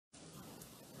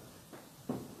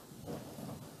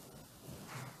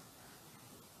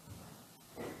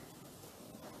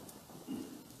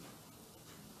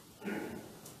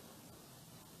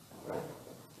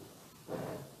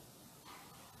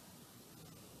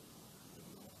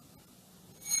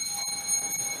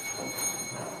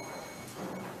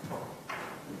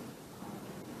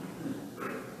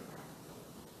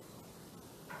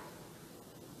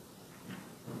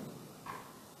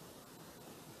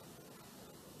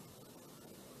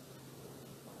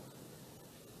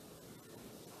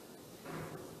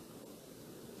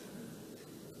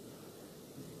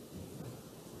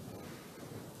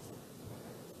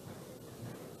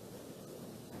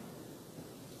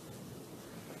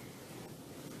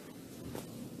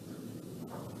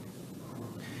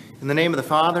In the name of the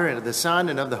Father, and of the Son,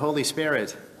 and of the Holy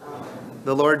Spirit. Amen.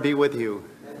 The Lord be with you.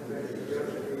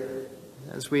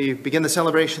 As we begin the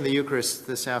celebration of the Eucharist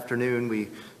this afternoon, we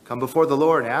come before the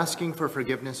Lord asking for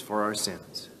forgiveness for our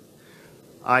sins.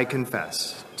 I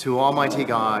confess to Almighty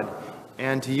God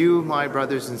and to you, my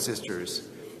brothers and sisters,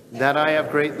 that I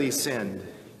have greatly sinned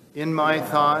in my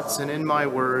thoughts and in my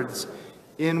words,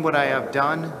 in what I have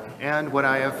done and what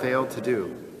I have failed to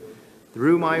do.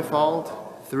 Through my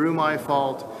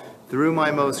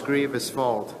most grievous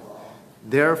fault.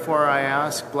 Therefore I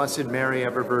ask Blessed Mary,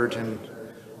 ever Virgin,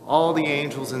 all the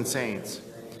angels and saints,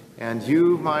 and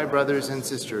you, my brothers and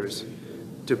sisters,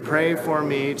 to pray for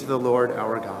me to the Lord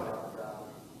our God.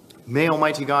 May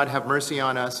Almighty God have mercy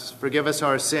on us, forgive us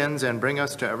our sins, and bring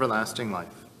us to everlasting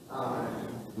life. Amen.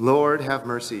 Lord, have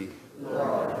mercy.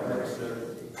 Lord, have mercy.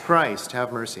 Christ,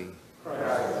 have mercy.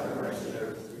 Christ, have mercy.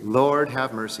 Lord,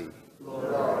 have mercy.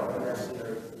 Lord, have mercy.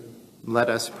 Let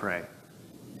us pray.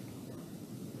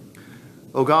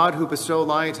 O God, who bestow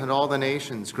light on all the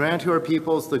nations, grant your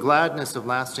peoples the gladness of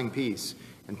lasting peace,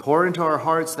 and pour into our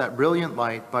hearts that brilliant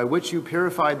light by which you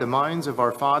purified the minds of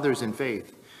our fathers in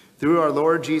faith. Through our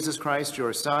Lord Jesus Christ,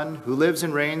 your Son, who lives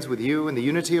and reigns with you in the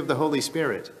unity of the Holy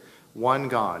Spirit, one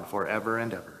God, forever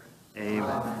and ever. Amen.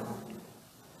 Amen.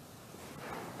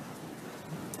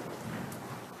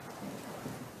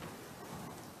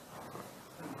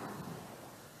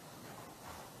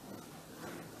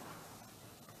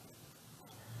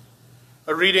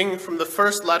 A reading from the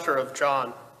first letter of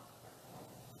John.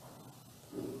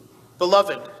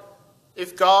 Beloved,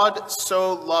 if God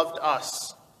so loved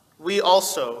us, we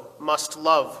also must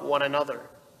love one another.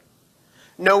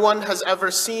 No one has ever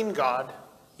seen God,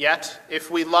 yet if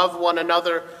we love one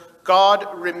another, God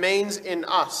remains in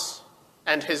us,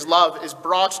 and his love is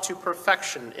brought to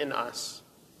perfection in us.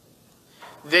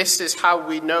 This is how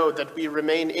we know that we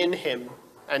remain in him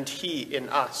and he in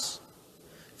us,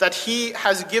 that he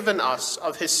has given us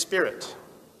of his Spirit.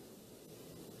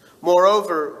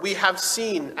 Moreover, we have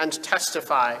seen and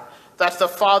testify that the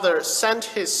Father sent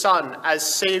his Son as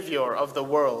Savior of the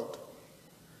world.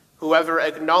 Whoever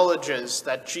acknowledges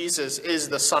that Jesus is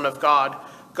the Son of God,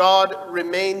 God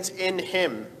remains in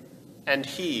him, and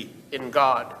he in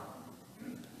God.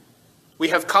 We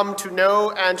have come to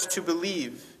know and to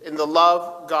believe in the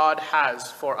love God has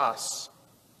for us.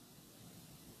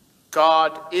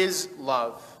 God is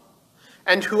love.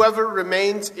 And whoever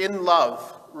remains in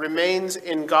love remains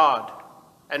in God,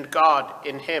 and God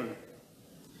in him.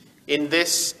 In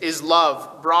this is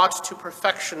love brought to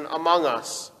perfection among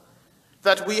us,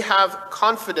 that we have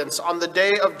confidence on the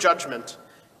day of judgment,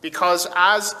 because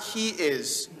as he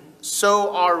is,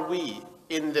 so are we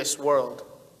in this world.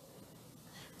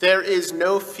 There is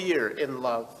no fear in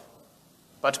love,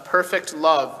 but perfect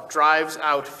love drives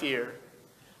out fear,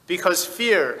 because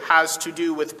fear has to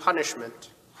do with punishment.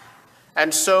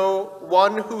 And so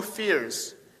one who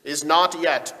fears is not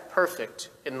yet perfect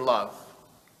in love.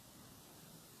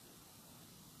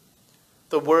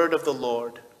 The word of the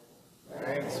Lord.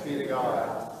 Thanks be to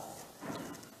God.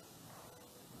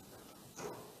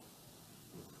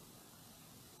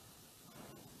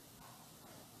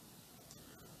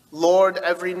 Lord,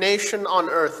 every nation on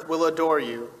earth will adore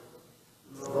you.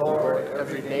 Lord,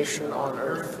 every nation on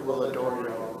earth will adore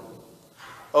you.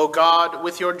 O God,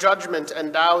 with your judgment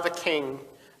endow the king,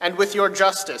 and with your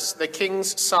justice the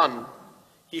king's son.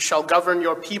 He shall govern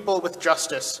your people with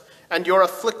justice, and your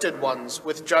afflicted ones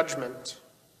with judgment.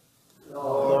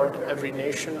 Lord, every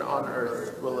nation on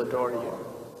earth will adore you.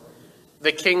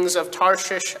 The kings of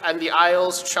Tarshish and the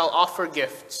isles shall offer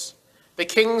gifts. The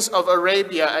kings of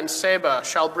Arabia and Seba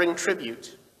shall bring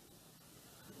tribute.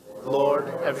 Lord,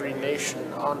 every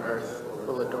nation on earth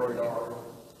will adore you.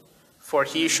 For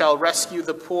he shall rescue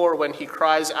the poor when he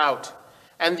cries out,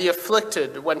 and the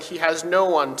afflicted when he has no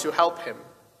one to help him.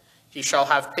 He shall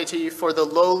have pity for the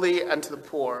lowly and the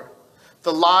poor.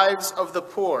 The lives of the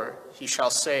poor he shall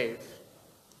save.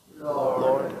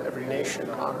 Lord, every nation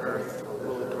on earth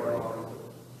will adore you.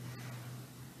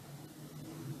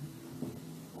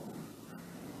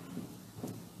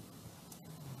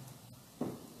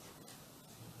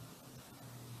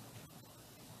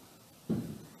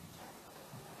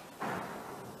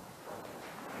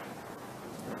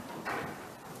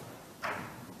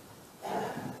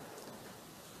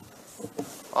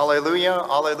 Alleluia,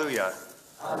 alleluia.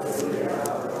 Alleluia,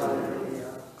 alleluia.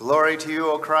 Glory to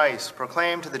you, O Christ,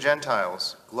 proclaimed to the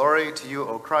Gentiles. Glory to you,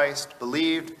 O Christ,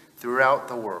 believed throughout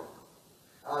the world.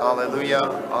 Alleluia,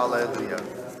 alleluia.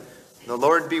 The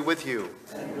Lord be with you.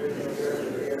 And with your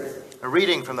spirit. A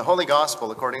reading from the Holy Gospel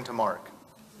according to Mark.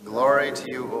 Glory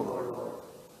to you, O Lord.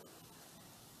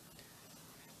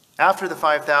 After the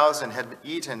 5,000 had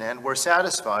eaten and were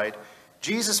satisfied,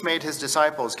 Jesus made his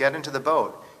disciples get into the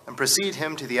boat and precede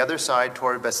him to the other side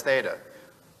toward Bethsaida,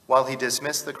 while he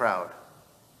dismissed the crowd.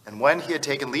 And when he had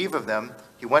taken leave of them,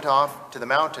 he went off to the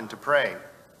mountain to pray.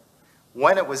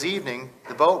 When it was evening,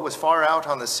 the boat was far out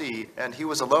on the sea, and he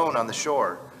was alone on the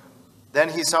shore. Then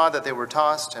he saw that they were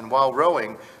tossed, and while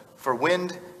rowing, for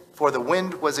the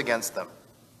wind was against them.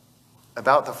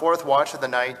 About the 4th watch of the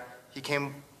night, he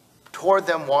came toward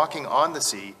them walking on the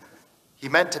sea. He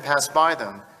meant to pass by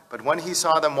them, but when he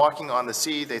saw them walking on the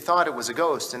sea, they thought it was a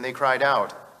ghost, and they cried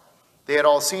out. They had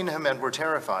all seen him and were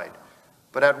terrified.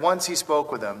 But at once he spoke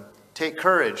with them. "Take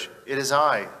courage, it is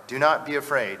I. Do not be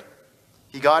afraid."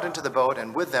 He got into the boat,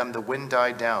 and with them the wind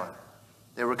died down.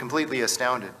 They were completely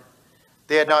astounded.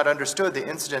 They had not understood the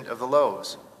incident of the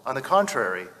loaves. On the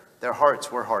contrary, their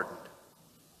hearts were hardened.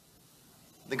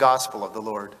 The Gospel of the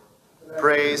Lord.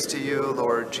 Praise to you,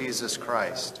 Lord Jesus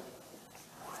Christ.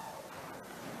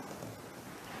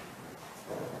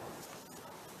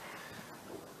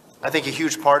 I think a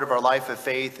huge part of our life of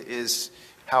faith is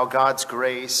how God's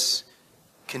grace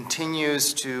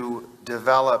continues to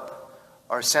develop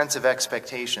our sense of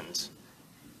expectations.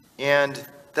 And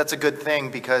that's a good thing,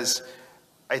 because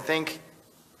I think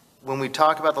when we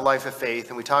talk about the life of faith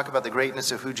and we talk about the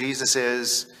greatness of who Jesus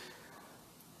is,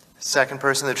 second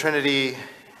person of the Trinity,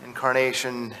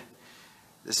 incarnation,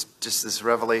 this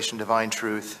revelation, divine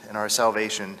truth in our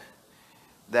salvation,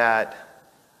 that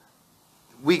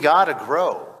we got to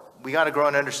grow. We got to grow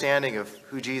an understanding of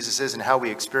who Jesus is and how we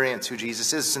experience who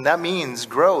Jesus is. And that means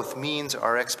growth means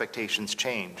our expectations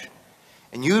change.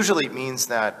 And usually it means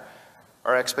that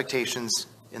our expectations,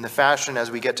 in the fashion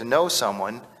as we get to know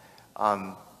someone,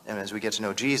 and as we get to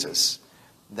know Jesus,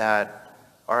 that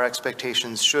our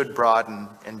expectations should broaden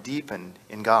and deepen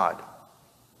in God.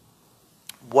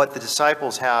 What the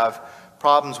disciples have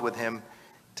problems with him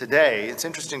today, it's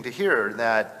interesting to hear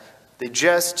that they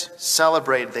just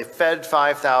celebrated, they fed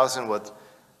 5,000 with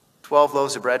 12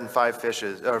 loaves of bread and 5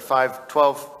 fishes, or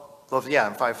 12 loaves,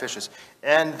 and 5 fishes.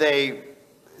 And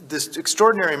this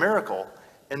extraordinary miracle,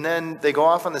 and then they go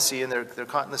off on the sea and they're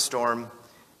caught in the storm,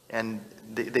 and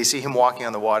they see him walking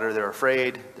on the water. They're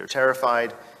afraid, they're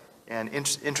terrified, and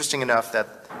interesting enough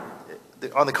that,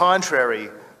 on the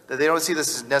contrary, that they don't see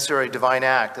this as a necessary divine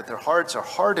act, that their hearts are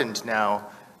hardened now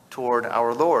toward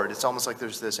our Lord. It's almost like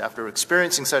there's this, after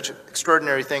experiencing such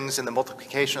extraordinary things in the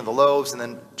multiplication of the loaves and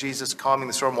then Jesus calming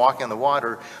the storm, walking on the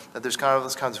water, that there's kind of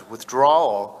this kind of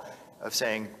withdrawal of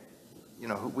saying,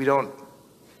 we don't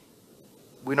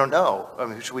know. I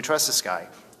mean, should we trust this guy?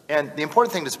 And the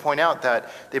important thing is to point out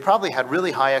that they probably had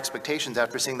really high expectations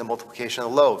after seeing the multiplication of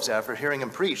the loaves. After hearing him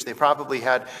preach, they probably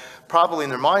had in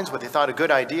their minds what they thought a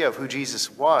good idea of who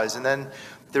Jesus was. And then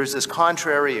there's this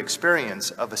contrary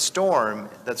experience of a storm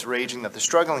that's raging, that they're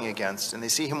struggling against, and they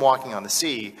see him walking on the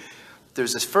sea.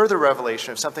 There's this further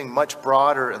revelation of something much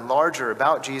broader and larger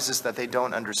about Jesus that they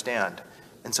don't understand.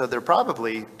 And so they're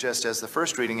probably, just as the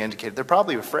first reading indicated, they're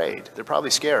probably afraid. They're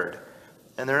probably scared.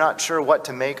 And they're not sure what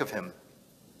to make of him.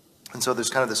 And so there's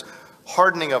kind of this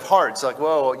hardening of hearts, like,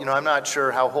 whoa, I'm not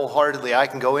sure how wholeheartedly I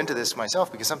can go into this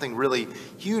myself, because something really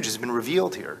huge has been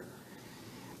revealed here.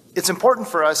 It's important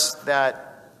for us that,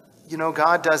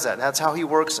 God does that. That's how he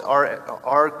works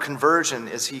our conversion,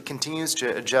 is he continues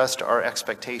to adjust our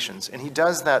expectations. And he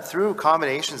does that through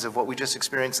combinations of what we just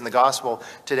experienced in the gospel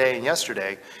today and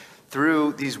yesterday,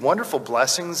 through these wonderful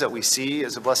blessings that we see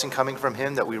as a blessing coming from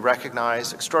him that we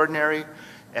recognize extraordinary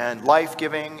and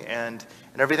life-giving and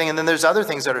everything. And then there's other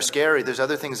things that are scary. There's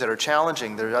other things that are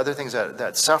challenging. There's other things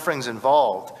that suffering's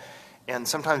involved. And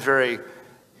sometimes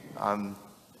some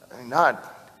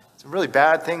really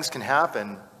bad things can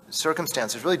happen.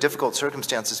 Circumstances, really difficult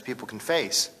circumstances people can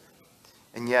face.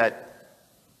 And yet,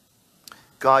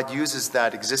 God uses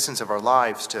that existence of our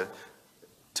lives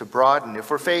to broaden, if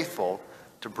we're faithful,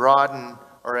 to broaden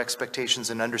our expectations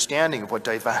and understanding of what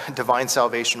divine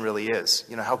salvation really is.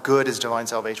 How good is divine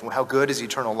salvation? How good is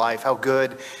eternal life? How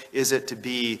good is it to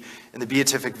be in the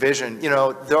beatific vision? There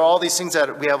are all these things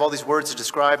that we have all these words to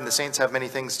describe, and the saints have many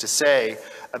things to say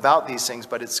about these things,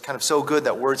 but it's kind of so good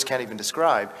that words can't even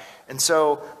describe. And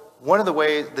so one of the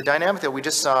ways, the dynamic that we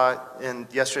just saw in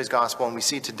yesterday's gospel and we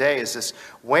see today, is this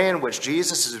way in which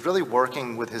Jesus is really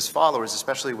working with his followers,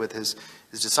 especially with his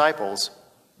disciples,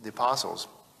 the apostles,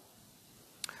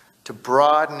 to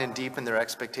broaden and deepen their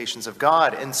expectations of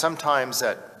God. And sometimes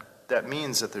that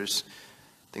means that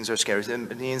things are scary.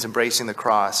 It means embracing the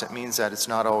cross. It means that it's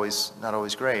not always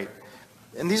great.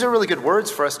 And these are really good words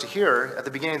for us to hear at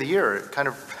the beginning of the year, kind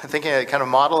of thinking a kind of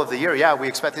model of the year. Yeah, we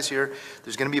expect this year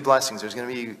there's going to be blessings, there's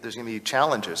going to be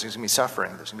challenges, there's going to be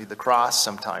suffering, there's going to be the cross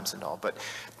sometimes and all. But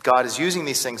God is using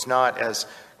these things not as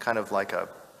kind of like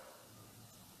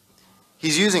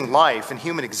He's using life and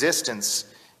human existence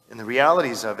and the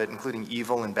realities of it, including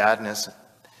evil and badness,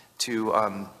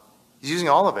 He's using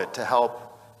all of it to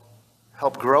help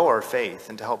grow our faith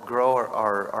and to help grow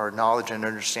our knowledge and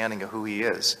understanding of who He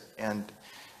is. And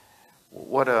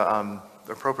what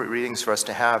appropriate readings for us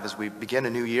to have as we begin a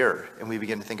new year and we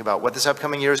begin to think about what this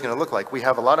upcoming year is going to look like. We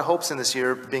have a lot of hopes in this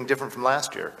year being different from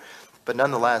last year, but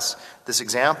nonetheless, this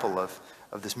example of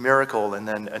this miracle and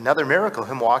then another miracle,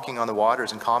 Him walking on the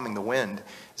waters and calming the wind,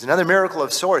 is another miracle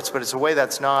of sorts, but it's a way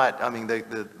that's not, I mean,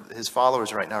 His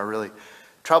followers right now are really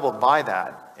troubled by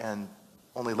that, and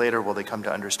only later will they come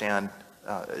to understand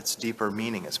its deeper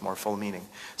meaning, its more full meaning.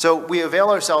 So we avail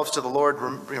ourselves to the Lord,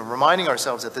 reminding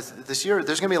ourselves that this year,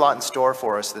 there's going to be a lot in store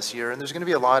for us this year, and there's going to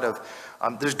be a lot of,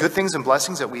 there's good things and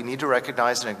blessings that we need to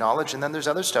recognize and acknowledge, and then there's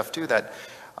other stuff too that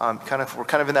we're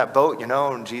kind of in that boat,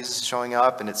 and Jesus is showing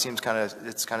up, and it seems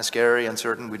it's kind of scary,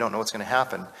 uncertain, we don't know what's going to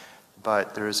happen,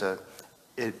 but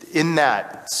in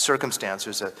that circumstance,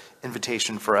 there's an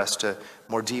invitation for us to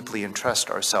more deeply entrust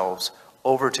ourselves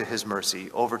over to His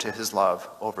mercy, over to His love,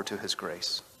 over to His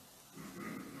grace.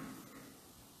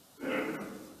 So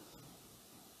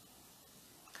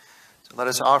let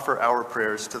us offer our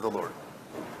prayers to the Lord.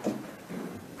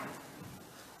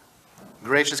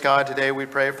 Gracious God, today we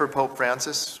pray for Pope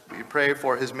Francis. We pray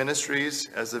for his ministries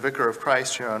as the Vicar of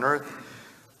Christ here on earth,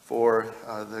 for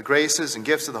the graces and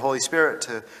gifts of the Holy Spirit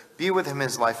to be with him in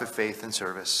his life of faith and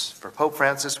service. For Pope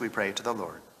Francis, we pray to the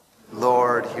Lord.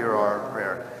 Lord, hear our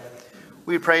prayer.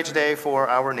 We pray today for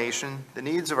our nation, the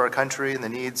needs of our country and the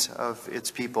needs of its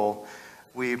people.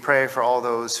 We pray for all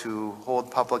those who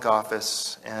hold public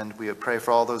office, and we pray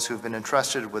for all those who have been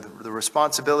entrusted with the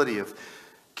responsibility of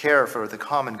care for the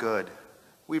common good.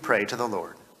 We pray to the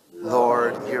Lord.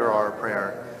 Lord, hear our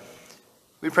prayer.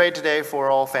 We pray today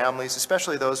for all families,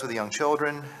 especially those with young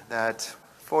children, that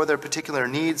for their particular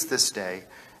needs this day,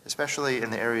 especially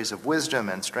in the areas of wisdom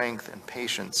and strength and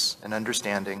patience and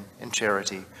understanding and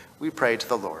charity, we pray to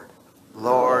the Lord.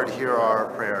 Lord, hear our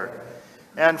prayer.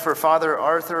 And for Father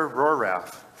Arthur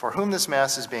Roraff, for whom this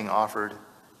Mass is being offered,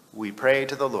 we pray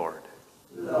to the Lord.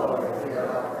 Lord, hear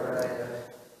our prayer.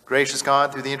 Gracious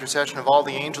God, through the intercession of all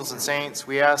the angels and saints,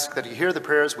 we ask that you hear the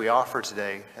prayers we offer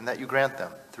today and that you grant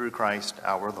them through Christ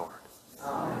our Lord.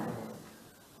 Amen.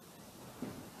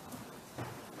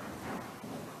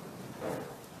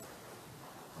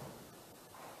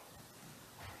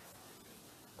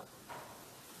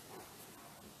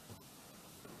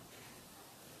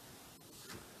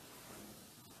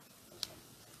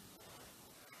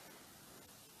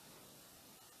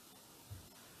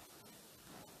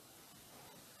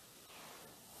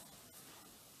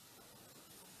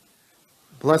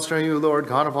 Blessed are you, Lord,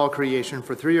 God of all creation,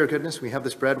 for through your goodness we have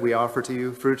this bread we offer to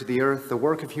you, fruit of the earth, the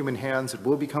work of human hands, it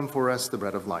will become for us the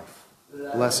bread of life.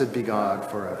 Blessed be God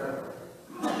forever.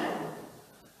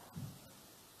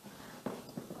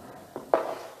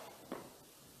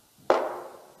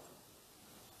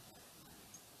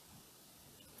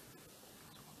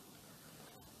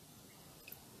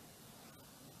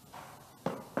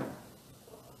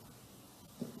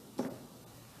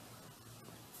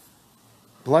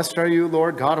 Blessed are you,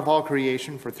 Lord, God of all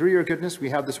creation, for through your goodness we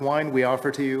have this wine we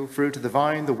offer to you, fruit of the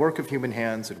vine, the work of human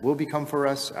hands, it will become for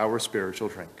us our spiritual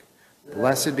drink.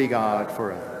 Blessed be God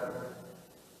forever.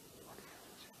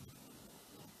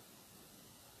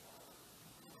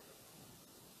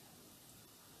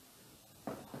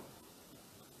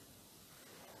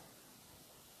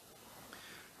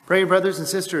 Pray, brothers and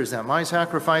sisters, that my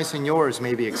sacrifice and yours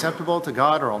may be acceptable to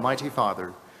God, our Almighty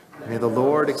Father. May the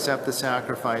Lord accept the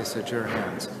sacrifice at your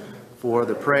hands, for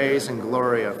the praise and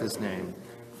glory of his name,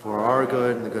 for our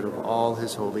good and the good of all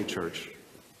his holy church.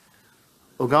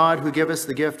 O God, who give us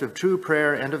the gift of true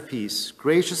prayer and of peace,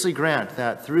 graciously grant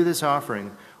that through this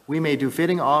offering we may do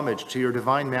fitting homage to your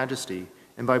divine majesty,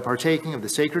 and by partaking of the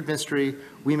sacred mystery,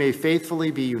 we may faithfully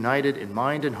be united in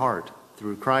mind and heart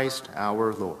through Christ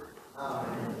our Lord.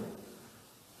 Amen.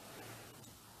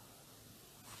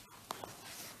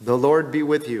 The Lord be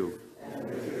with you. And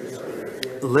with your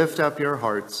spirit. Lift up your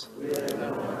hearts.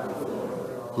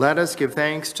 Let us give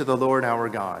thanks to the Lord our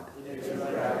God.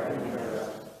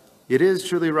 It is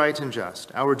truly right and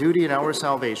just, our duty and our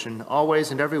salvation, always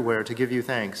and everywhere to give you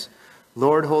thanks,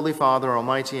 Lord, Holy Father,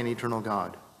 Almighty and eternal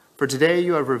God. For today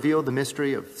you have revealed the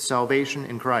mystery of salvation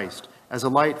in Christ as a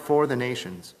light for the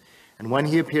nations. And when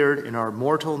he appeared in our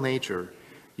mortal nature,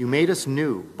 You made us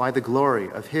new by the glory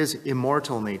of his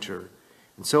immortal nature.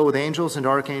 And so with angels and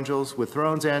archangels, with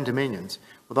thrones and dominions,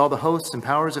 with all the hosts and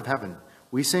powers of heaven,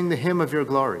 we sing the hymn of your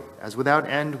glory, as without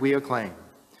end we acclaim.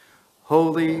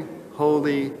 Holy,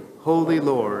 holy, holy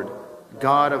Lord,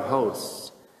 God of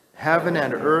hosts, heaven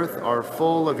and earth are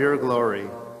full of your glory.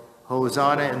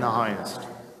 Hosanna in the highest.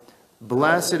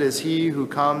 Blessed is he who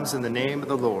comes in the name of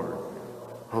the Lord.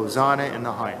 Hosanna in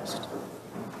the highest.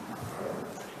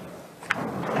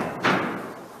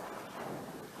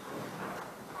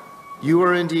 You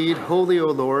are indeed holy, O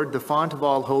Lord, the font of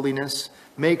all holiness.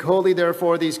 Make holy,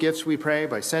 therefore, these gifts, we pray,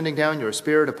 by sending down your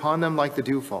Spirit upon them like the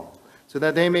dewfall, so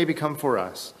that they may become for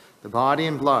us the body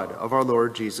and blood of our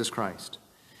Lord Jesus Christ.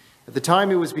 At the time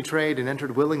he was betrayed and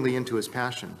entered willingly into his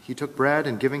passion, he took bread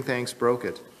and, giving thanks, broke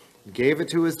it, and gave it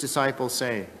to his disciples,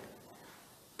 saying,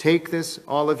 Take this,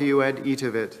 all of you, and eat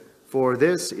of it, for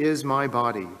this is my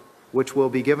body, which will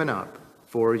be given up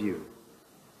for you.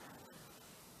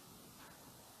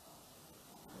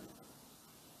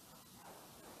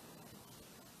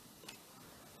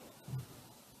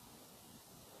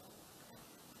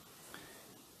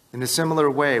 In a similar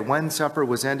way, when supper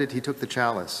was ended, he took the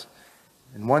chalice,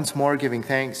 and once more giving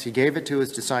thanks, he gave it to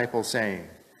his disciples, saying,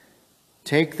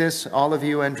 Take this, all of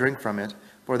you, and drink from it,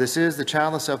 for this is the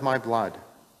chalice of my blood,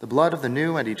 the blood of the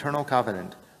new and eternal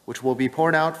covenant, which will be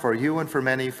poured out for you and for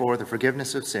many for the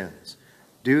forgiveness of sins.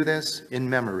 Do this in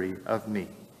memory of me.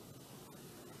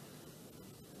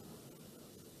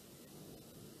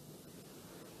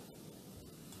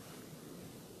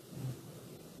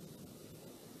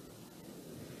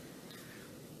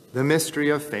 The mystery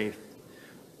of faith.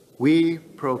 We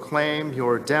proclaim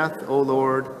your death, O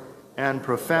Lord, and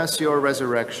profess your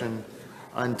resurrection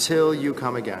until you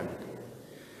come again.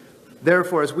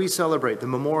 Therefore, as we celebrate the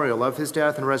memorial of his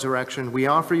death and resurrection, we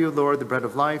offer you, Lord, the bread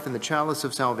of life and the chalice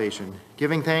of salvation,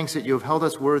 giving thanks that you have held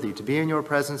us worthy to be in your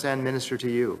presence and minister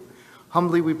to you.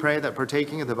 Humbly we pray that,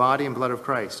 partaking of the body and blood of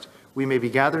Christ, we may be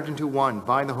gathered into one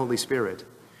by the Holy Spirit.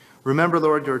 Remember,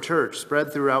 Lord, your church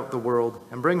spread throughout the world,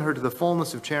 and bring her to the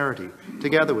fullness of charity,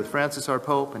 together with Francis our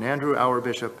Pope and Andrew our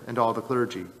Bishop and all the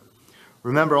clergy.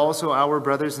 Remember also our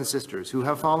brothers and sisters who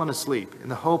have fallen asleep in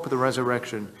the hope of the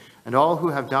resurrection, and all who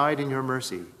have died in your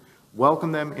mercy.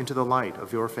 Welcome them into the light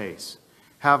of your face.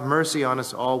 Have mercy on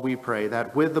us all, we pray,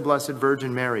 that with the Blessed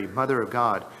Virgin Mary, Mother of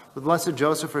God, with blessed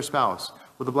Joseph her spouse,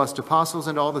 with the blessed apostles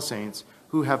and all the saints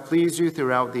who have pleased you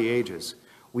throughout the ages,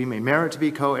 we may merit to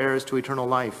be co-heirs to eternal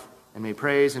life, and may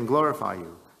praise and glorify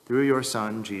you through your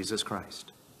Son, Jesus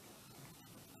Christ.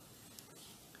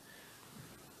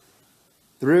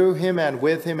 Through him and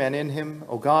with him and in him,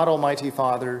 O God, Almighty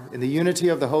Father, in the unity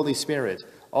of the Holy Spirit,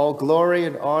 all glory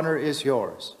and honor is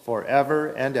yours forever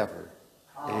and ever.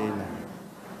 Amen.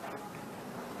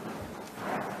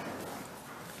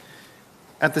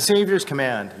 At the Savior's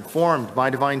command, informed by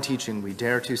divine teaching, we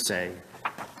dare to say,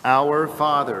 Our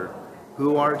Father,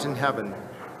 who art in heaven,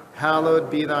 hallowed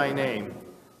be thy name.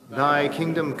 Thy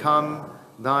kingdom come,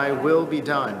 thy will be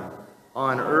done,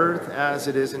 on earth as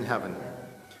it is in heaven.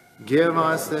 Give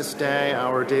us this day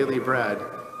our daily bread,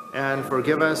 and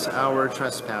forgive us our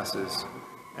trespasses,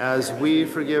 as we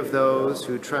forgive those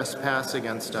who trespass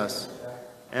against us.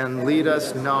 And lead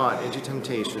us not into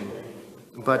temptation,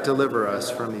 but deliver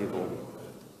us from evil.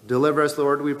 Deliver us,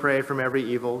 Lord, we pray, from every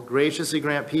evil. Graciously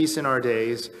grant peace in our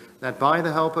days, that by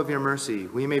the help of your mercy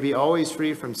we may be always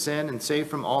free from sin and safe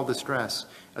from all distress,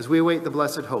 as we await the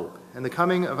blessed hope and the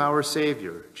coming of our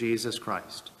Savior, Jesus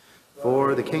Christ.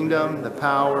 For the kingdom, the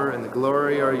power, and the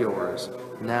glory are yours,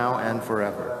 now and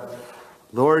forever.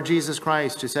 Lord Jesus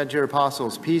Christ, who said to your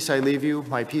apostles, Peace I leave you,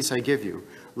 my peace I give you,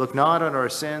 look not on our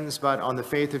sins, but on the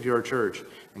faith of your church,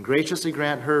 and graciously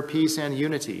grant her peace and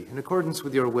unity in accordance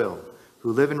with your will,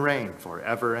 who live and reign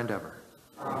forever and ever.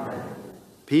 Amen.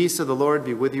 Peace of the Lord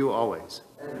be with you always.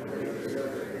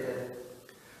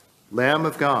 Lamb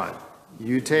of God,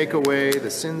 you take away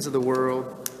the sins of the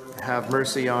world, have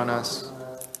mercy on us.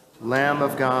 Lamb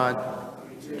of God,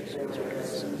 you take away the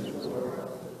sins of the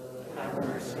world, have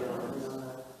mercy on us.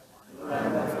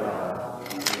 Lamb of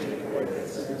God, you take away the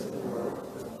sins of the world,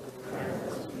 have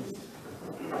mercy on us.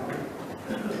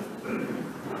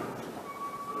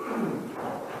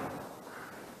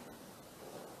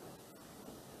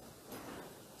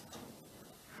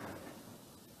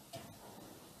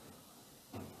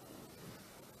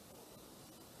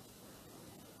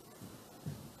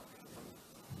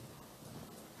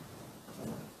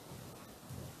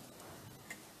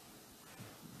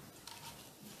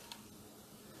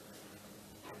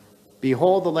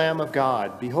 Behold the Lamb of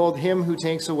God. Behold him who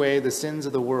takes away the sins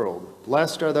of the world.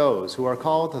 Blessed are those who are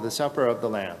called to the supper of the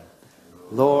Lamb.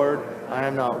 Lord, I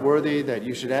am not worthy that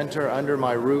you should enter under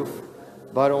my roof,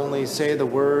 but only say the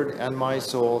word, and my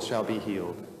soul shall be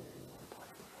healed.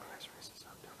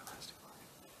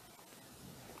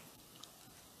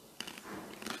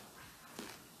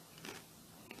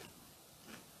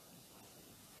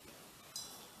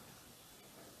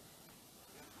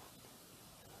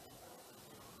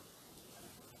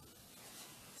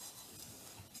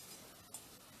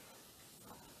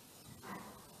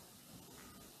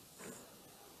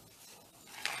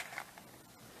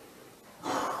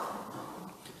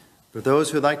 For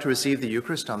those who would like to receive the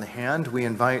Eucharist on the hand, we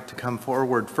invite to come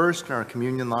forward first in our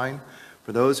communion line.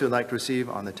 For those who would like to receive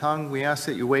on the tongue, we ask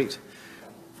that you wait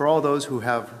for all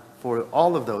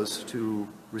of those to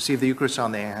receive the Eucharist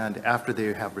on the hand after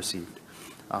they have received.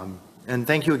 And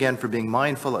thank you again for being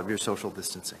mindful of your social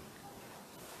distancing.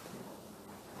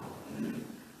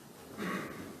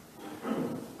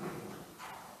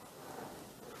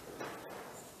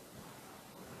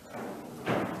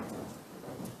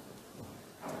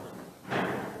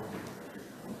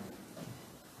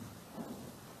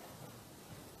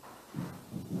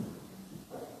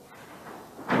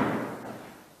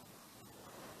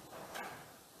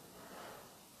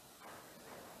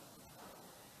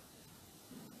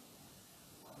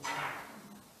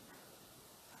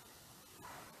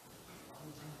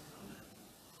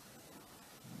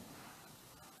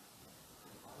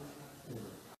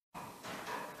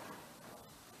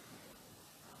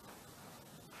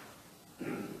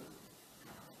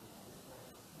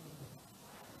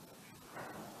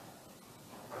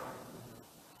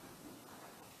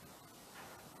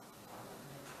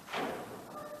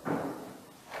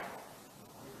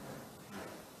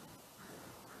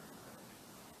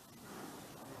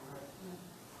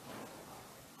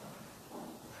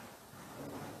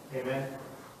 Amen.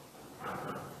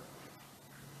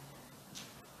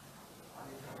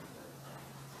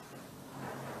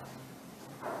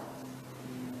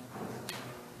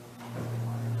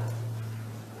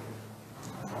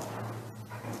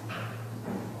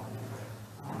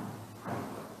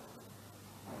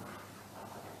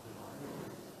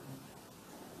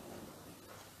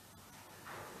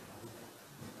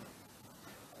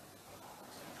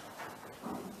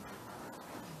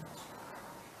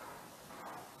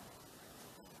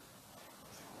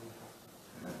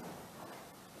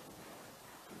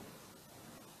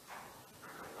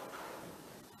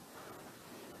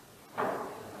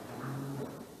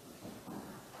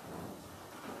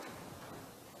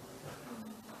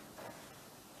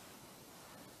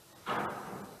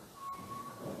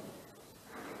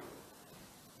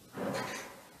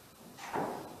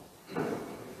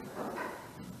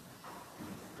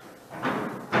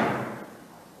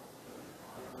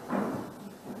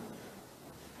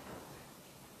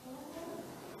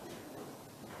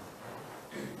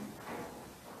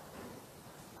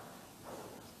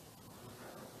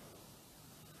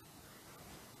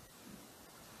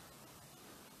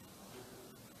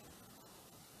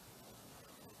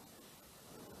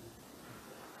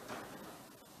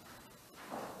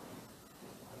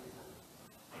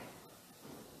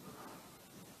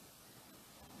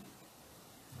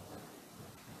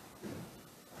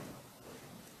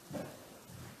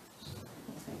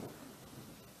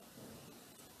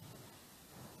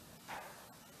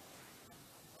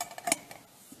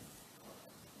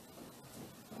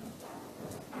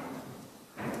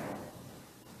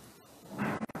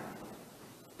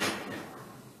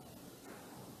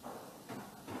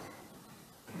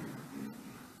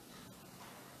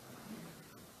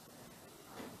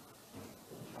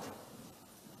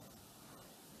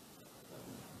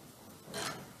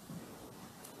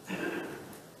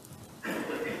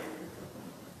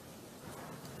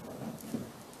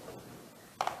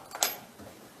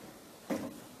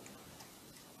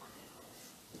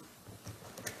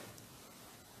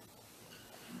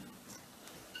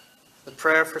 The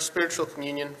prayer for spiritual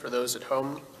communion for those at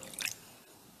home.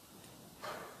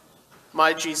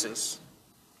 My Jesus,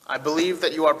 I believe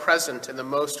that you are present in the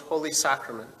most holy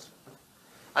sacrament.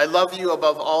 I love you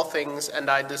above all things, and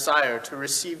I desire to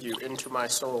receive you into my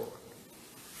soul.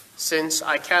 Since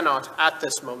I cannot, at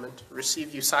this moment,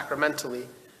 receive you sacramentally,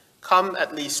 come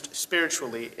at least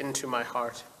spiritually into my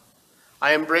heart.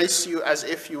 I embrace you as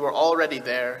if you were already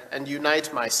there, and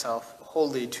unite myself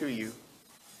wholly to you.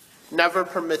 Never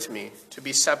permit me to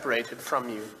be separated from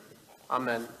you.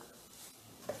 Amen.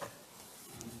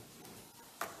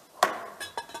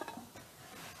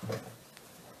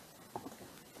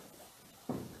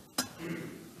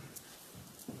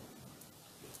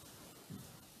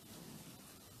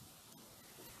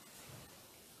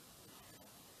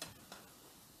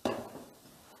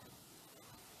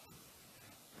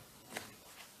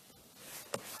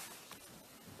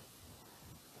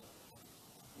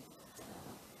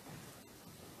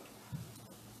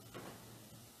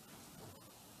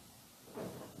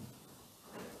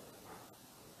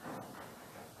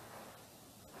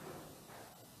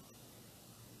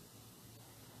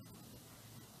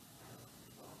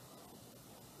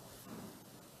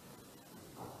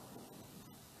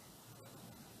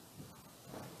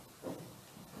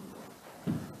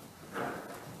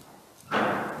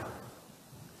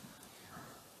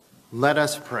 Let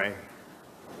us pray.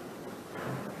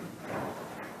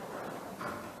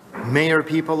 May your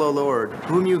people, O Lord,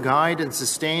 whom you guide and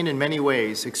sustain in many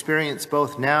ways, experience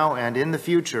both now and in the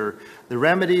future the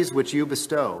remedies which you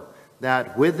bestow,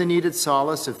 that with the needed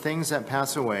solace of things that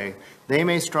pass away, they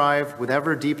may strive with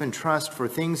ever deepened trust for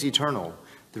things eternal,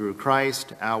 through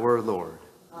Christ our Lord.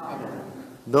 Amen.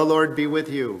 The Lord be with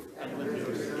you. And with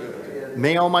your spirit.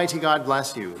 May Almighty God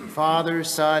bless you, Father,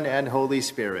 Son, and Holy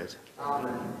Spirit.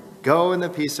 Amen. Go in the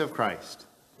peace of Christ.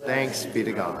 Thanks be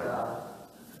to God.